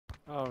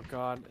Oh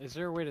god, is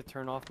there a way to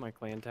turn off my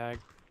clan tag?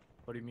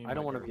 What do you mean? I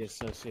don't want to be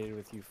associated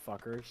with you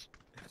fuckers.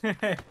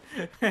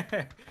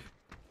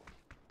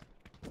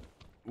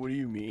 What do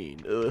you mean?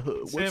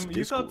 Sam,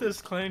 you thought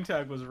this clan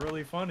tag was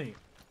really funny.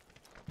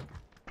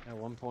 At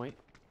one point.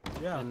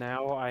 Yeah. And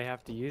now I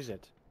have to use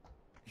it.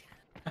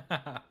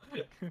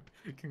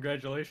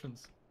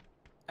 Congratulations.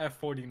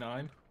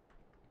 F49.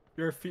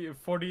 You're a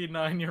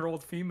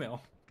 49-year-old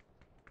female.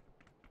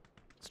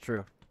 It's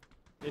true.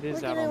 It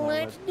is We're out gonna on the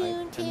watch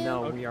website. Dune And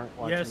no, Okay. we aren't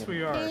watching Yes, it.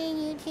 we are. Hey,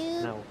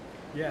 YouTube. No.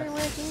 Yes. We're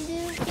watching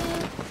Dune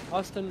too.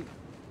 Austin,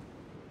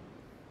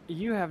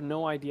 you have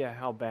no idea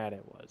how bad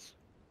it was.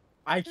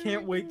 I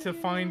can't wait to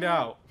find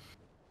out.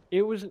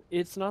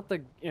 It's not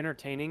the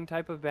entertaining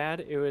type of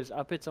bad, it was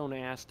up its own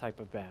ass type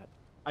of bad.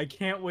 I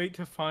can't wait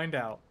to find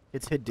out.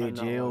 It's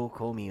Hideo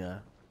Komiya.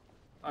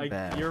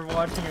 Bad. You're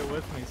watching it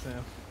with me,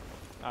 Sam.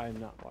 I'm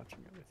not watching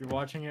it with you. You're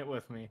watching it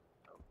with me.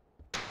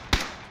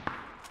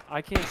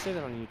 I can't say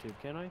that on YouTube,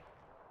 can I?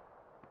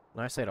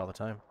 No, I say it all the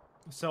time.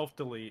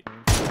 Self-delete.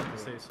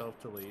 Say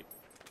self-delete.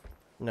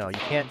 No, you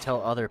can't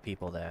tell other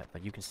people that,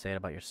 but you can say it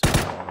about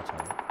yourself all the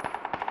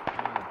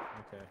time.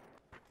 Okay.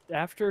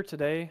 After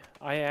today,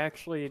 I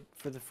actually,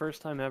 for the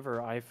first time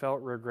ever, I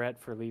felt regret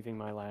for leaving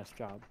my last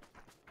job.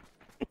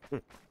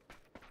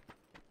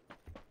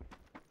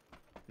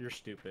 You're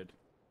stupid.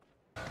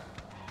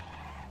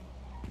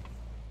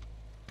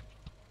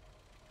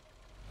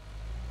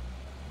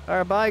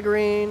 Alright, bye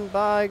green,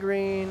 bye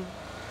green.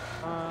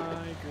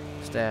 Bye,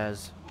 green.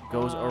 Staz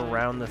goes Bye,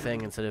 around the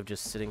thing instead of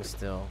just sitting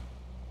still.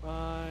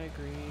 Bye,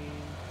 green.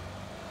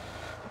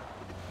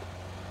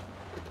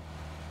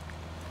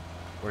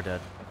 We're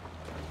dead.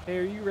 Hey,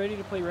 are you ready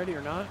to play Ready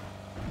or Not?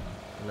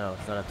 No,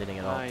 it's not updating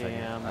at all. I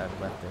am.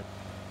 I've left it.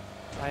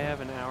 I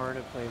have an hour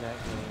to play that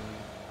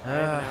game. I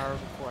have an hour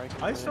before I can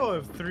I play still it.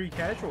 have 3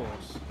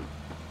 casuals.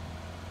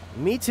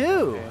 Me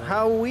too. Okay.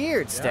 How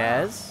weird,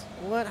 Yeah. Staz.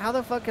 What? How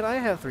the fuck can I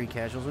have 3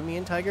 casuals when me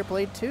and Tiger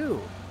played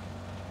 2?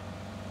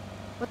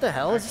 What the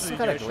hell? Is this some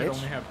kind of Actually, you guys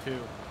glitch? should only have 2.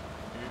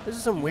 This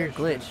is some You weird guys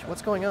should glitch. have-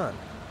 What's going on?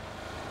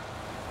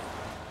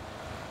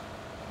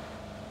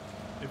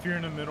 If you're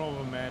in the middle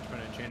of a match when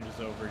it changes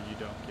over, you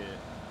don't get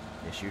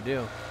Yes, you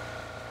do.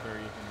 where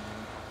you can.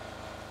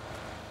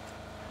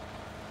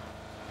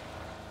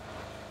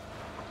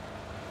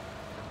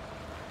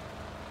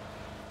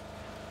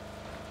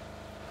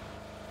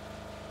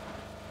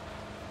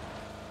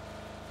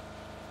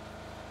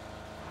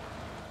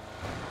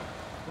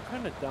 What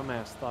kind of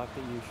dumbass thought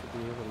that you should be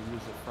able to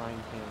use a frying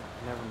pan?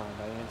 Never mind,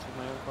 I answered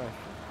my own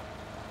question.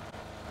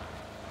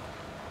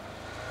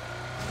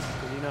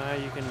 Do you know how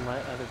you can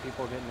let other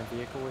people get in a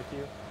vehicle with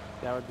you?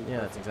 That would be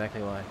Yeah, that's perfect.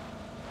 exactly why.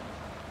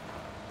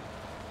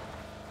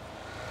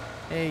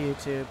 Hey,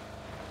 YouTube.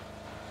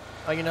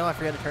 Oh, you know, I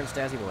forgot to turn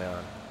Stazzy Boy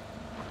on.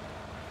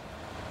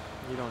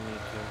 You don't need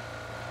to.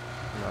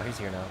 No, he's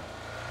here now.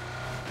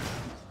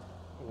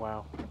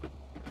 Wow.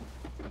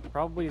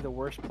 Probably the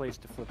worst place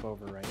to flip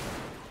over right now.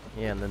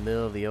 Yeah, in the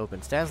middle of the open.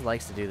 Staz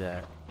likes to do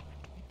that.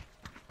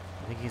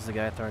 I think he's the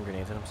guy throwing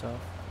grenades at himself.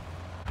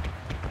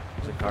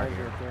 There's a car Guys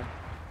here. right there.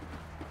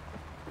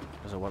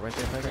 There's a what right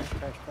there, Tiger? Crash,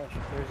 crash, crash.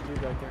 There's a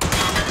dude right there.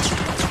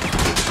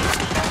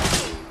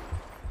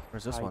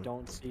 Where's this I one?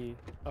 don't see.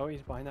 Oh,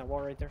 he's behind that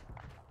wall right there.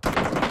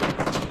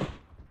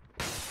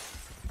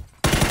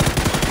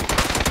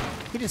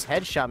 He just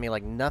headshot me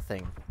like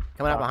nothing.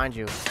 Coming out Wow. behind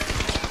you.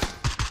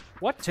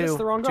 What? Two. That's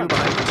the wrong Two gun.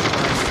 behind you.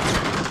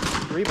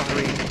 Three behind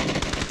me.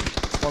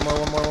 One more.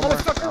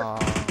 Motherfucker! Aw.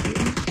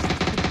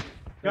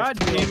 God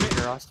There's two damn over it!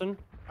 here, Austin.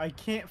 I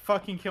can't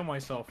fucking kill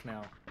myself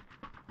now.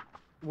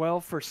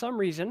 Well, for some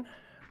reason,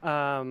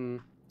 I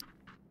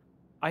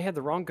had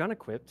the wrong gun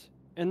equipped,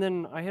 and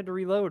then I had to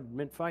reload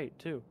mid-fight,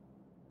 too.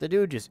 The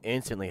dude just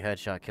instantly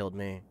headshot killed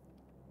me.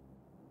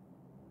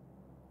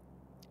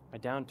 I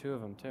downed 2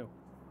 of them, too.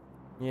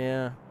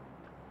 Yeah.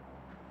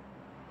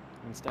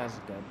 And Staz is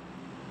dead.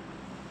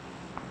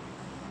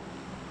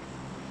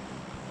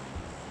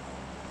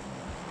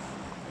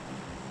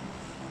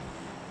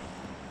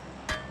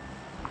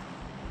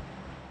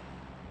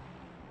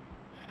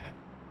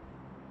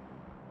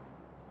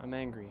 I'm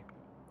angry,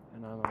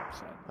 and I'm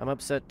upset. I'm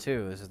upset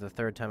too. This is the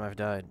 3rd time I've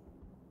died.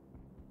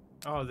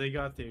 Oh, they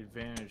got the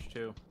advantage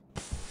too.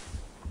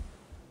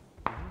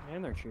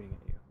 And they're shooting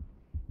at you.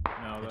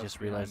 No, I that's just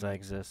realized I behind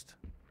exist.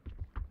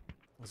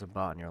 There's a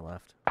bot on your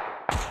left.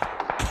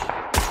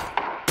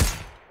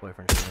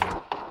 Boyfriend shooting me.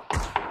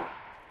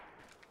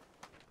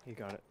 He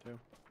got it, too. me.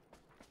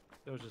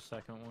 There was a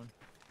second one.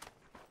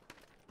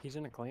 He's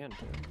in a clan,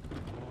 too. You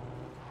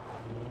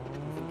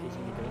think he's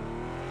any good?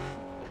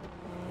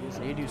 He is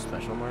How do you do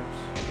special marks?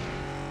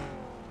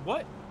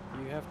 What?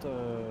 You have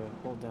to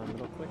hold down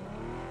middle click,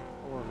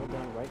 or hold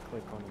down right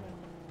click on the map.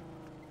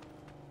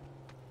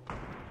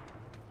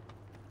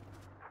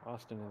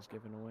 Austin is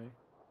given away.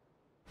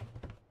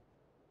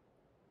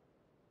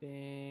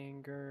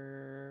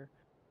 Banger.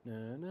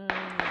 Na na.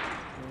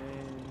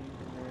 Banger.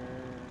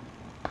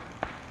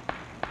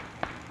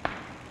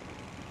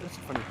 That's a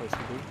funny place to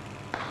be.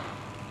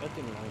 That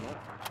didn't line up.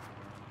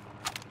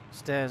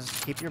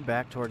 Staz, keep your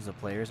back towards the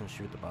players and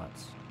shoot the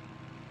bots.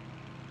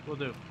 Will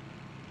do.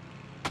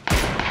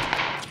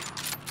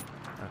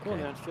 Cool,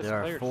 Okay, now it's just there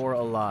are players. 4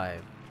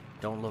 alive.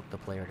 Don't look the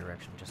player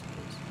direction, just in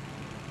case.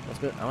 Let's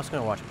go. I'm just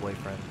gonna watch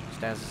Boyfriend.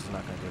 Staz is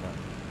not gonna do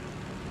nothing.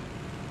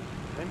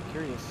 I'm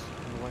curious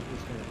on what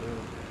he's gonna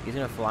do. He's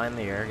gonna fly in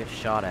the air, get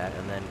shot at,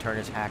 and then turn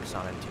his hacks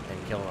on and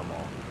kill them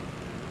all.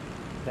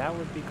 That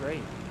would be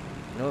great.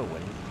 No, it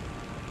wouldn't.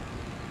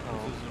 Oh.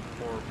 This is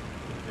a poor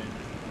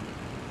advantage.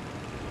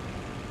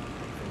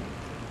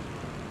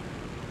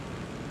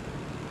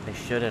 They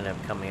should end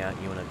up coming at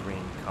you in a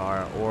green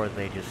car, or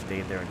they just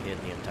stayed there and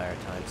hid the entire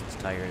time since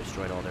Tiger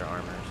destroyed all their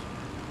armors.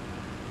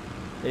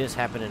 They just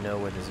happen to know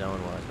where the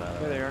zone was, by the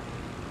There way. they are.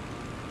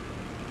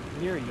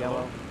 Near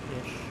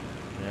yellow-ish.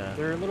 Yeah.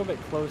 They're a little bit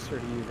closer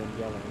to you than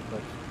yellow,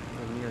 but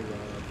they're near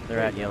yellow. They're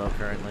at yellow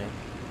currently.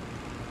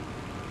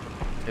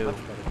 2. Much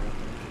better than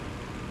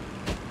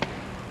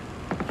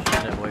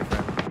Shooting at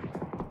Boyfriend.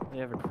 They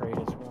have a crate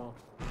as well.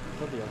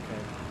 They'll be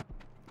okay.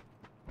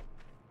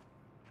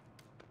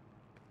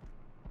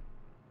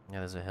 Yeah,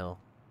 there's a hill.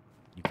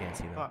 You can't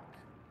see them. Fuck.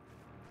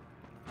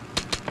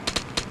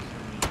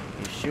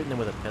 He's shooting them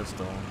with a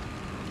pistol.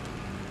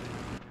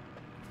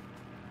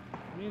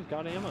 He's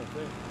got ammo too.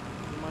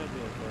 He might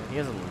be okay. He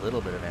has a little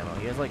bit of ammo.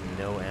 He has like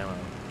no ammo.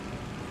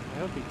 I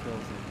hope he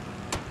kills him.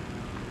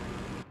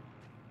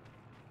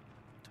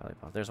 Totally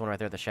pop. There's one right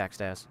there at the shack,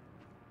 Staz.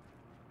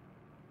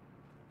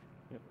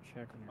 Yep,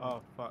 check on your.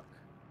 Oh, fuck.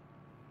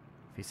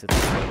 If he sits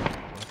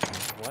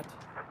What?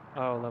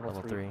 Oh, level,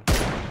 level 3. 3.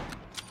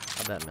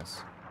 How'd that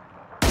miss?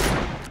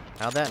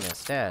 How'd that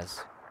miss? Staz,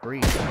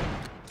 breathe.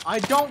 I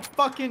don't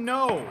fucking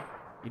know!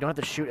 You don't have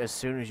to shoot as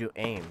soon as you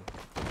aim.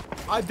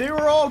 They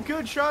were all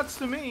good shots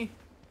to me.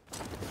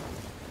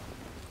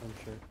 I'm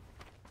sure.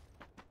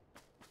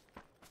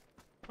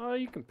 Oh,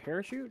 you can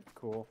parachute?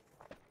 Cool.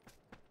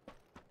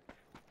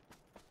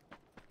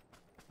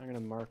 I'm gonna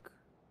mark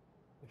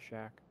the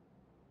shack.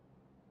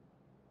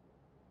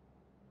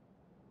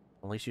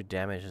 At least you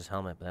damage his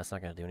helmet, but that's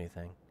not gonna do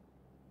anything.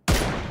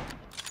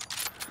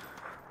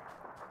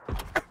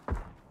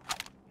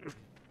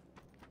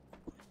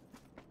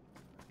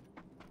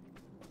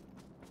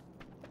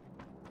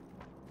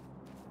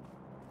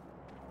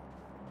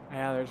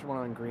 Yeah, there's one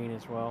on green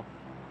as well.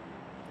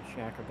 The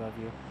shack above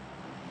you.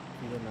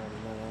 You didn't already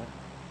know that.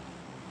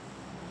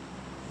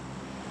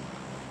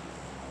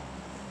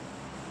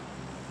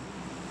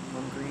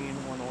 One green,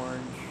 one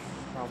orange,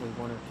 probably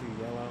 1 or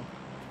 2 yellow.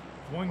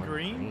 One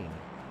green?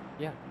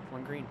 Yeah,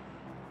 1 green.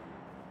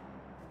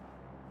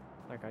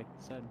 Like I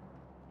said.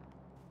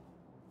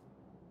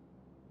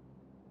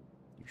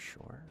 You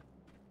sure?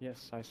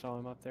 Yes, I saw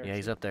him up there. Yeah,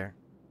 he's up there.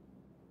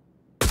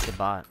 It's the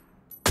bot.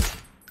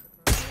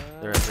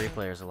 There are 3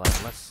 players alive.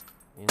 Unless,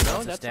 you know, No,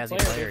 it's that's a a Stazzy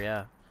player, player, dude.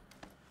 yeah.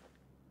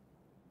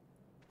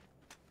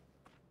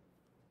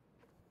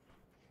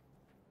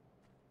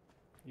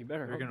 You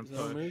better They're hope gonna there's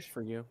no moves push.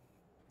 for you.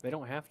 They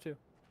don't have to.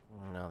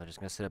 No, they're just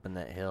gonna sit up in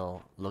that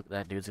hill. Look,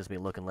 that dude's just be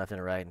looking left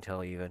and right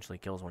until he eventually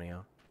kills one of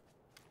you.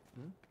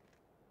 Hmm?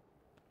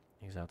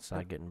 He's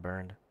outside getting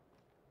burned.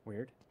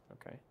 Weird.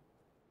 Okay.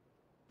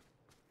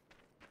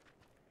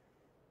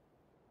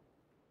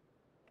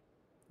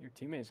 Your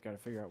teammate's got to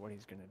figure out what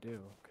he's gonna do,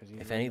 because he's.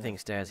 If anything,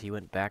 Staz, he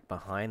went back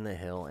behind the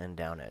hill and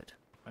down it.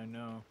 I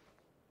know.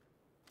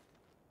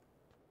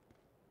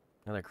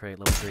 Another crate,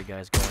 level 3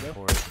 guys going Yep.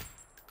 for it.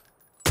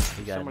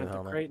 He got a Someone new at the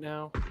helmet. crate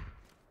now.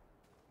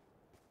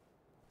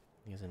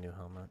 He has a new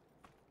helmet.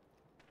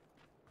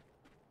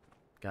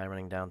 Guy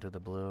running down through the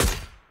blue.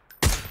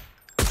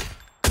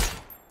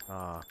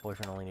 Ah,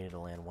 Boyfriend only needed to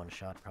land 1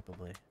 shot,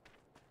 probably.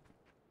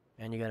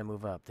 And you gotta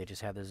move up. They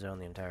just had the zone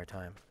the entire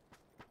time.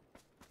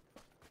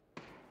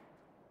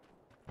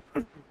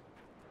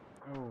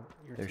 Oh,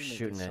 your They're teammate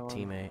shooting just at saw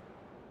him. teammate.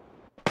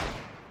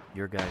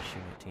 Your guy's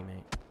shooting at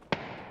teammate.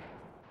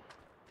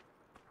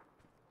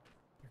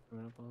 You're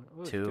coming up on.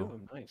 Oh, 2. 2 of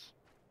them. Nice.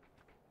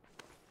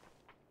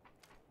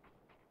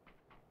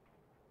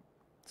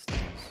 Staz.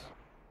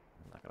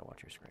 I'm not gonna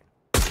watch your screen.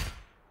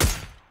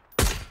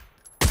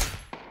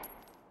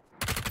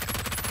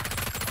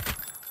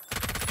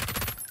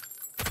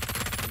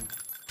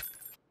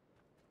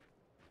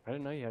 I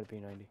didn't know you had a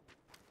P90.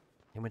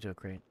 He went to a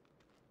crate.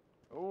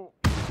 Oh.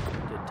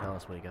 Didn't tell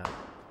us what he got.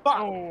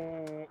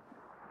 Oh.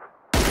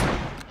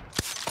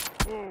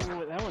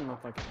 Oh, that one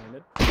looked like it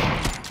landed.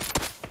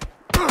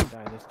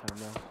 Die this time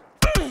though.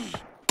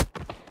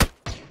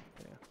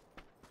 Yeah.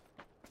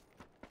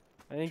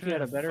 I think you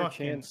had a Should've better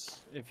fucking-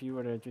 chance if you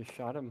would have just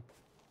shot him.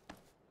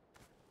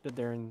 Stood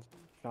there and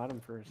shot him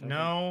for a second.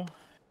 No.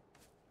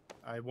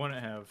 I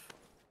wouldn't have.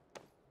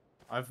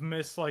 I've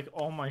missed like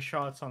all my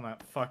shots on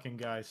that fucking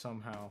guy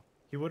somehow.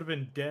 He would have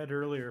been dead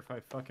earlier if I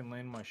fucking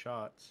landed my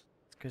shots.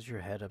 It's because you're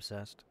head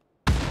obsessed.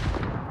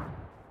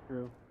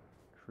 True.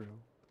 True.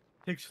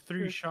 Takes 3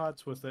 True.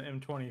 shots with the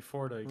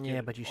M24 to get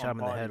Yeah, but you on shot him in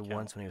the body head count.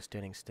 once when he was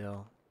standing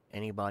still.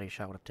 Any body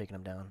shot would have taken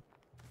him down.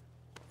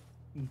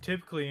 And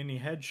typically, any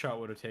headshot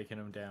would have taken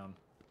him down.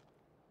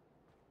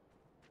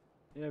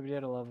 Yeah, but he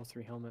had a level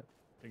 3 helmet.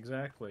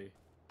 Exactly.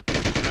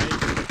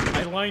 I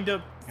I lined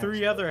up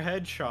 3 other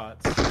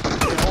headshots. They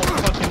all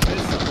fucking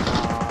missed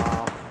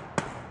them.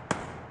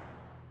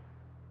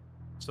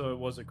 So it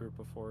was a group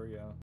of 4, yeah.